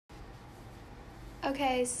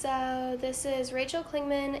Okay, so this is Rachel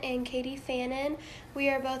Klingman and Katie Fannin. We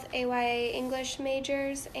are both AYA English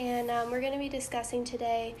majors, and we're going to be discussing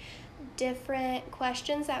today different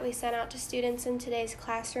questions that we sent out to students in today's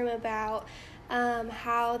classroom about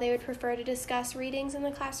how they would prefer to discuss readings in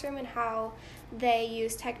the classroom and how they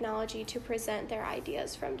use technology to present their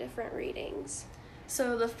ideas from different readings.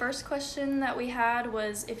 So the first question that we had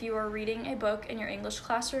was, if you were reading a book in your English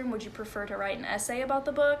classroom, would you prefer to write an essay about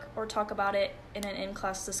the book or talk about it in an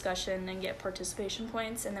in-class discussion and get participation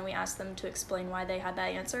points? And then we asked them to explain why they had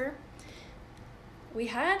that answer. We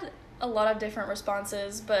had a lot of different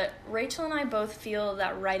responses, but Rachel and I both feel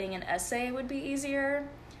that writing an essay would be easier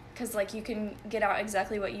because you can get out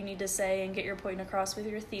exactly what you need to say and get your point across with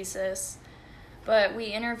your thesis. But we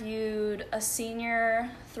interviewed a senior,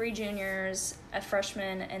 3 juniors, a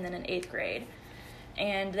freshman, and then an 8th grade.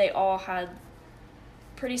 And they all had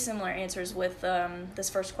pretty similar answers with this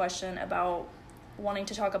first question about wanting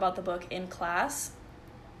to talk about the book in class.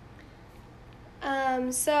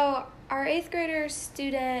 So our 8th grader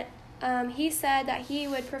student, he said that he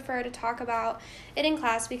would prefer to talk about it in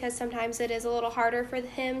class because sometimes it is a little harder for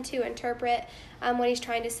him to interpret what he's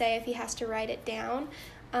trying to say if he has to write it down.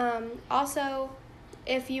 Also,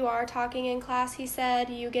 if you are talking in class, he said,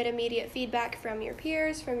 you get immediate feedback from your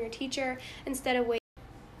peers, from your teacher, instead of waiting.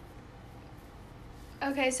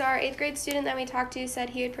 Okay, so our 8th grade student that we talked to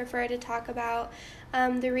said he would prefer to talk about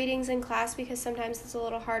the readings in class because sometimes it's a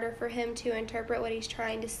little harder for him to interpret what he's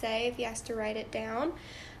trying to say if he has to write it down.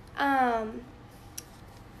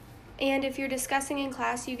 And if you're discussing in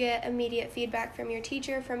class, you get immediate feedback from your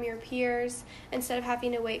teacher, from your peers, instead of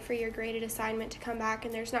having to wait for your graded assignment to come back,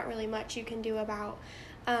 and there's not really much you can do about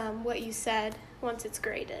what you said once it's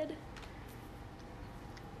graded.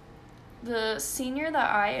 The senior that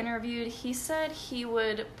I interviewed, he said he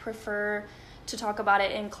would prefer to talk about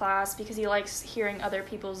it in class because he likes hearing other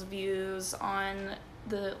people's views on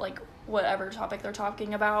the whatever topic they're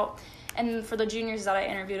talking about. And for the juniors that I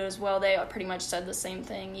interviewed as well, they pretty much said the same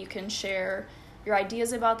thing. You can share your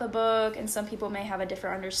ideas about the book, and some people may have a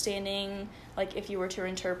different understanding. Like if you were to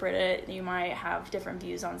interpret it, you might have different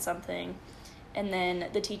views on something. And then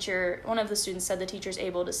one of the students said the teacher's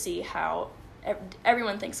able to see how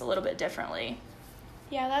everyone thinks a little bit differently.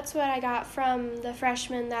 Yeah, that's what I got from the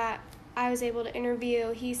freshman that I was able to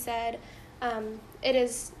interview. He said it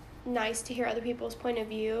is nice to hear other people's point of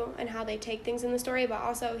view and how they take things in the story, but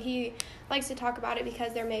also he likes to talk about it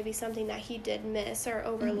because there may be something that he did miss or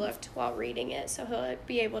overlooked while reading it, so he'll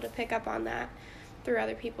be able to pick up on that through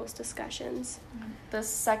other people's discussions. The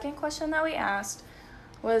second question that we asked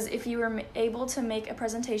was, if you were able to make a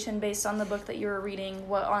presentation based on the book that you were reading,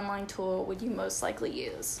 what online tool would you most likely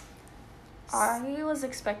use? I was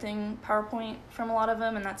expecting PowerPoint from a lot of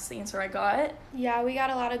them, and that's the answer I got. Yeah, we got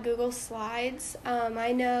a lot of Google Slides.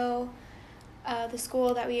 I know the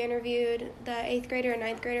school that we interviewed the 8th grader and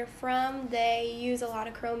 9th grader from, they use a lot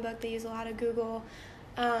of Chromebook. They use a lot of Google.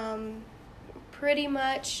 Pretty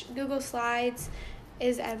much Google Slides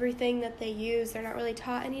is everything that they use. They're not really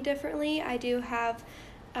taught any differently. I do have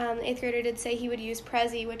the 8th grader did say he would use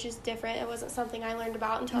Prezi, which is different. It wasn't something I learned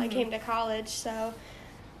about until I came to college, so...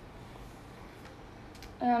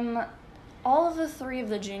 All of the 3 of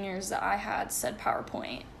the juniors that I had said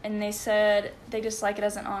PowerPoint, and they said they just like it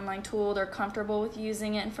as an online tool. They're comfortable with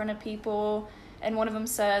using it in front of people, and one of them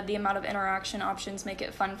said the amount of interaction options make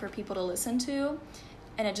it fun for people to listen to,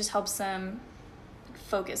 and it just helps them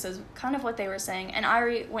focus, is kind of what they were saying. And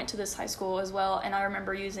I went to this high school as well, and I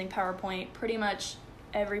remember using PowerPoint pretty much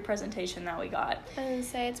every presentation that we got. I was going to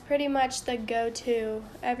say, it's pretty much the go-to.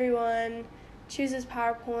 Everyone chooses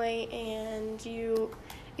PowerPoint, and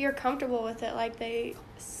you're comfortable with it, like they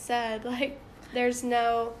said. There's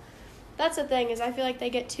no... That's the thing, is I feel like they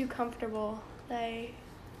get too comfortable. They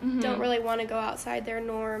don't really want to go outside their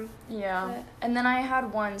norm. Yeah. But... And then I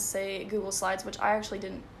had one say Google Slides, which I actually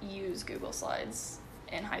didn't use Google Slides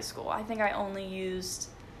in high school. I think I only used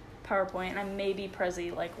PowerPoint, and I maybe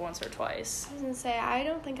Prezi once or twice. I was going to say, I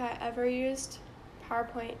don't think I ever used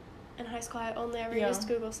PowerPoint in high school. I only ever used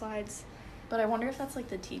Google Slides. But I wonder if that's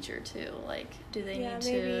the teacher too. Do they need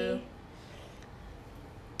to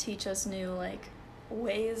teach us new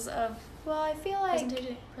ways of? Well, I feel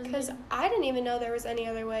like because I didn't even know there was any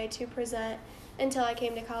other way to present until I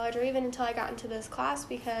came to college, or even until I got into this class,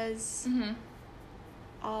 because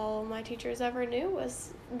all my teachers ever knew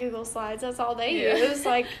was Google Slides. That's all they use,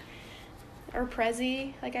 or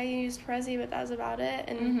Prezi. I used Prezi, but that was about it.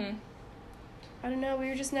 And I don't know, we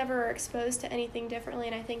were just never exposed to anything differently,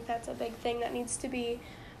 and I think that's a big thing that needs to be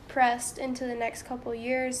pressed into the next couple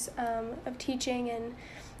years of teaching and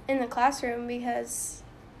in the classroom, because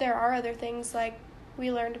there are other things like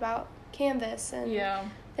we learned about Canvas and yeah.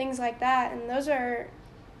 things like that, and those are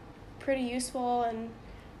pretty useful and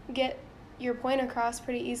get your point across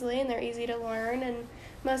pretty easily, and they're easy to learn, and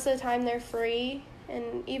most of the time they're free.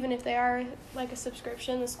 And even if they are like a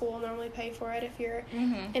subscription, the school will normally pay for it if you're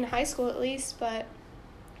in high school at least. But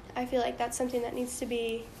I feel like that's something that needs to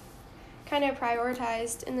be kind of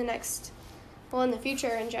prioritized in the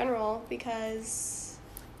future in general, because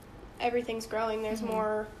everything's growing. There's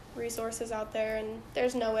more resources out there, and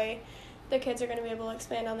there's no way the kids are going to be able to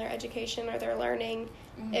expand on their education or their learning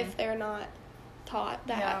if they're not taught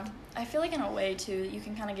that. Yeah. I feel like in a way, too, you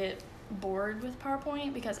can kind of get bored with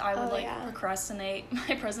PowerPoint, because I would procrastinate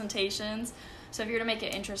my presentations. So if you're to make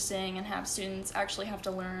it interesting and have students actually have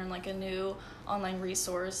to learn like a new online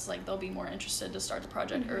resource, like they'll be more interested to start the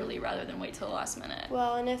project early rather than wait till the last minute.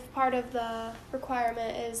 Well, and if part of the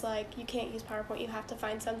requirement is like you can't use PowerPoint, you have to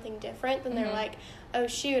find something different, then they're like, oh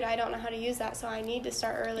shoot, I don't know how to use that, so I need to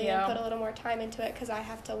start early and put a little more time into it because I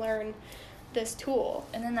have to learn this tool.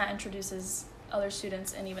 And then that introduces other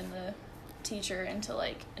students and even the teacher into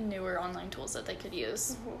like newer online tools that they could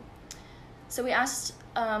use. So we asked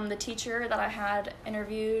the teacher that I had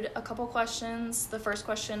interviewed a couple questions. The first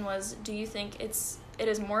question was, do you think it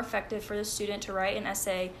is more effective for the student to write an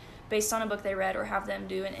essay based on a book they read or have them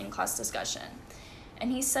do an in-class discussion?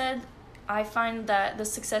 And he said, I find that the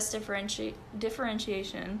success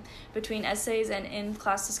differentiation between essays and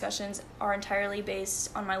in-class discussions are entirely based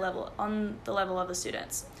on the level of the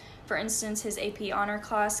students. For instance, his AP honor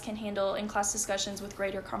class can handle in-class discussions with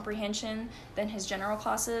greater comprehension than his general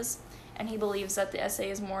classes, and he believes that the essay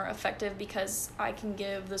is more effective because I can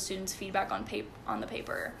give the students feedback on the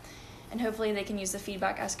paper, and hopefully they can use the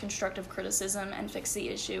feedback as constructive criticism and fix the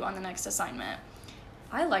issue on the next assignment.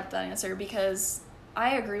 I like that answer because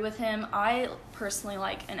I agree with him. I personally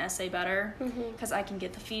like an essay better because I can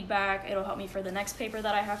get the feedback. It'll help me for the next paper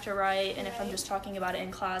that I have to write, and if I'm just talking about it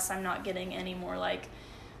in class, I'm not getting any more like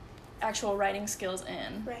actual writing skills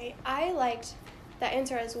in. Right. I liked that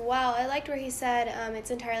answer as well. I liked where he said it's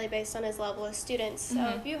entirely based on his level of students. So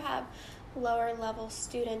if you have lower level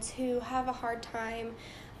students who have a hard time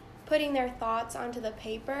putting their thoughts onto the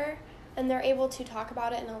paper and they're able to talk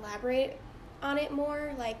about it and elaborate on it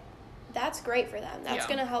more, like that's great for them. That's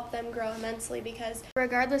going to help them grow immensely, because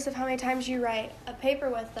regardless of how many times you write a paper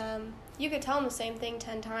with them, you could tell them the same thing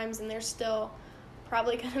 10 times and they're still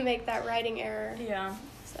probably going to make that writing error. Yeah.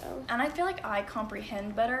 So. And I feel like I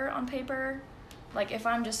comprehend better on paper. Like, if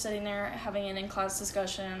I'm just sitting there having an in-class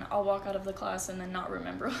discussion, I'll walk out of the class and then not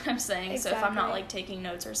remember what I'm saying. Exactly. So if I'm not, like, taking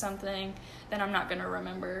notes or something, then I'm not going to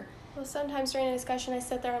remember. Well, sometimes during a discussion, I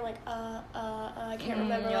sit there and I'm like, I can't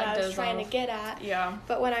remember what I was trying to get at. Yeah.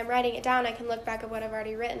 But when I'm writing it down, I can look back at what I've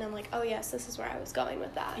already written, and I'm like, oh, yes, this is where I was going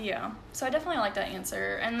with that. Yeah. So I definitely like that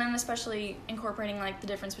answer. And then especially incorporating, like, the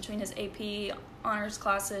difference between his AP honors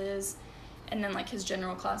classes and then, like, his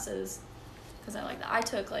general classes, because I like that. I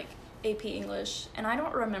took, like, AP English, and I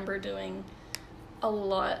don't remember doing a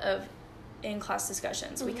lot of in-class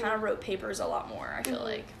discussions. We kind of wrote papers a lot more, I feel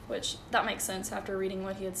like, which that makes sense after reading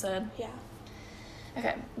what he had said. Yeah.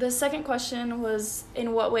 Okay, the second question was,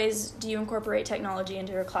 in what ways do you incorporate technology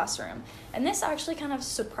into your classroom? And this actually kind of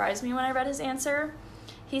surprised me when I read his answer.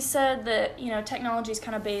 He said that, technology is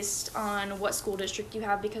kind of based on what school district you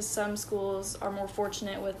have, because some schools are more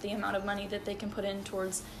fortunate with the amount of money that they can put in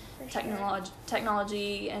towards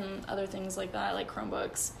technology and other things like that, like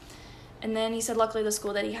Chromebooks. And then he said luckily the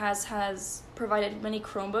school that he has provided many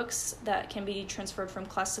Chromebooks that can be transferred from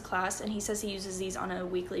class to class, and he says he uses these on a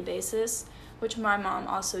weekly basis, which my mom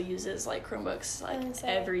also uses, like, Chromebooks, like,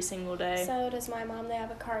 every single day. So does my mom. They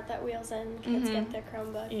have a cart that wheels in, kids get their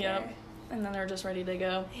Chromebook. Yeah, and then they're just ready to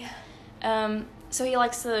go. Yeah. So he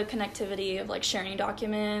likes the connectivity of, like, sharing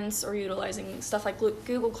documents or utilizing stuff like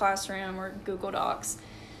Google Classroom or Google Docs.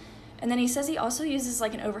 And then he says he also uses,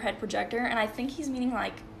 like, an overhead projector, and I think he's meaning,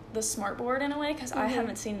 like, the smart board in a way, because I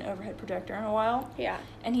haven't seen an overhead projector in a while. Yeah.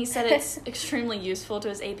 And he said it's extremely useful to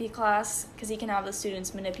his AP class, because he can have the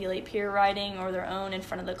students manipulate peer writing or their own in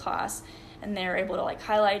front of the class, and they're able to, like,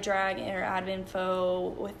 highlight, drag, or add info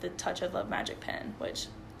with the touch of a magic pen, which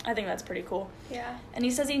I think that's pretty cool. Yeah. And he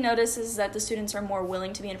says he notices that the students are more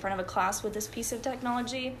willing to be in front of a class with this piece of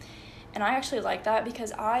technology. And I actually like that,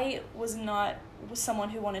 because I was someone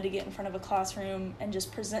who wanted to get in front of a classroom and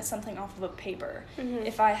just present something off of a paper.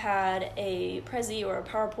 If I had a Prezi or a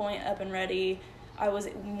PowerPoint up and ready, I was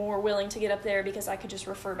more willing to get up there because I could just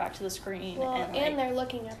refer back to the screen. Well, and they're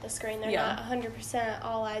looking at the screen. They're not 100%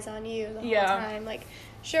 all eyes on you the whole time. Like,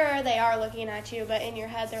 sure, they are looking at you, but in your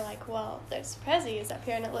head they're like, well, there's Prezi is up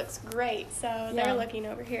here and it looks great, so they're looking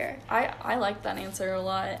over here. I like that answer a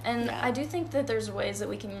lot. And I do think that there's ways that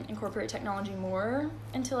we can incorporate technology more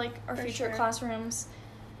into, like, our future classrooms.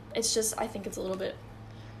 It's just, I think it's a little bit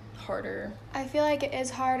harder. I feel like it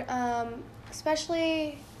is hard,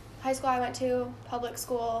 especially high school I went to, public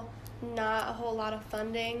school, not a whole lot of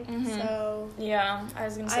funding, so... Yeah, I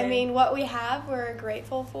was going to say... I mean, what we have, we're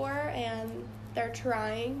grateful for, and they're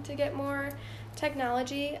trying to get more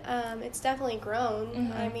technology. It's definitely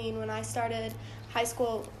grown. I mean, when I started high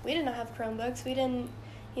school, we did not have Chromebooks. We didn't,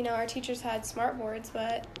 our teachers had smart boards,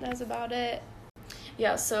 but that was about it.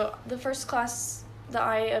 Yeah, so the first class that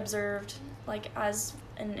I observed, like, as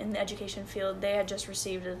in the education field, they had just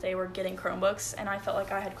received that they were getting Chromebooks, and I felt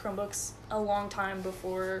like I had Chromebooks a long time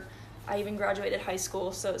before I even graduated high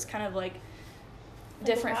school, so it's kind of like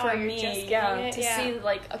different for me, to see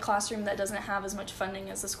like a classroom that doesn't have as much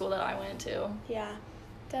funding as the school that I went to. Yeah,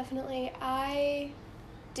 definitely. I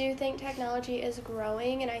do think technology is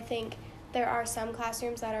growing, and I think there are some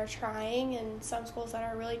classrooms that are trying and some schools that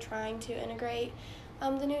are really trying to integrate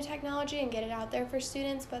the new technology and get it out there for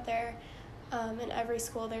students, but they're in every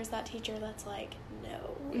school there's that teacher that's like,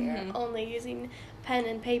 no, we're only using pen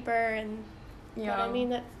and paper, and but I mean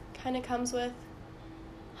that kind of comes with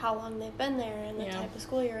how long they've been there and the type of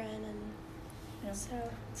school you're in, and so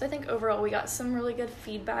I think overall we got some really good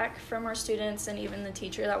feedback from our students and even the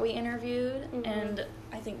teacher that we interviewed, and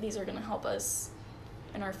I think these are going to help us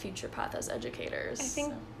in our future path as educators.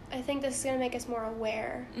 I think this is going to make us more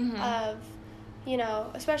aware of,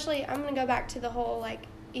 especially I'm going to go back to the whole like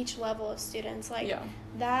each level of students, like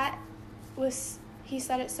that was, he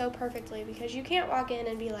said it so perfectly, because you can't walk in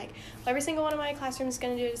and be like, well, every single one of my classrooms is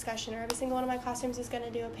going to do a discussion, or every single one of my classrooms is going to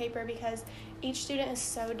do a paper, because each student is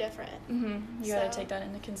so different. You got to take that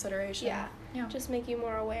into consideration. Just make you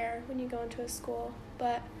more aware when you go into a school.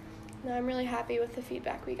 But no, I'm really happy with the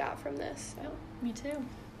feedback we got from this. So. Me too.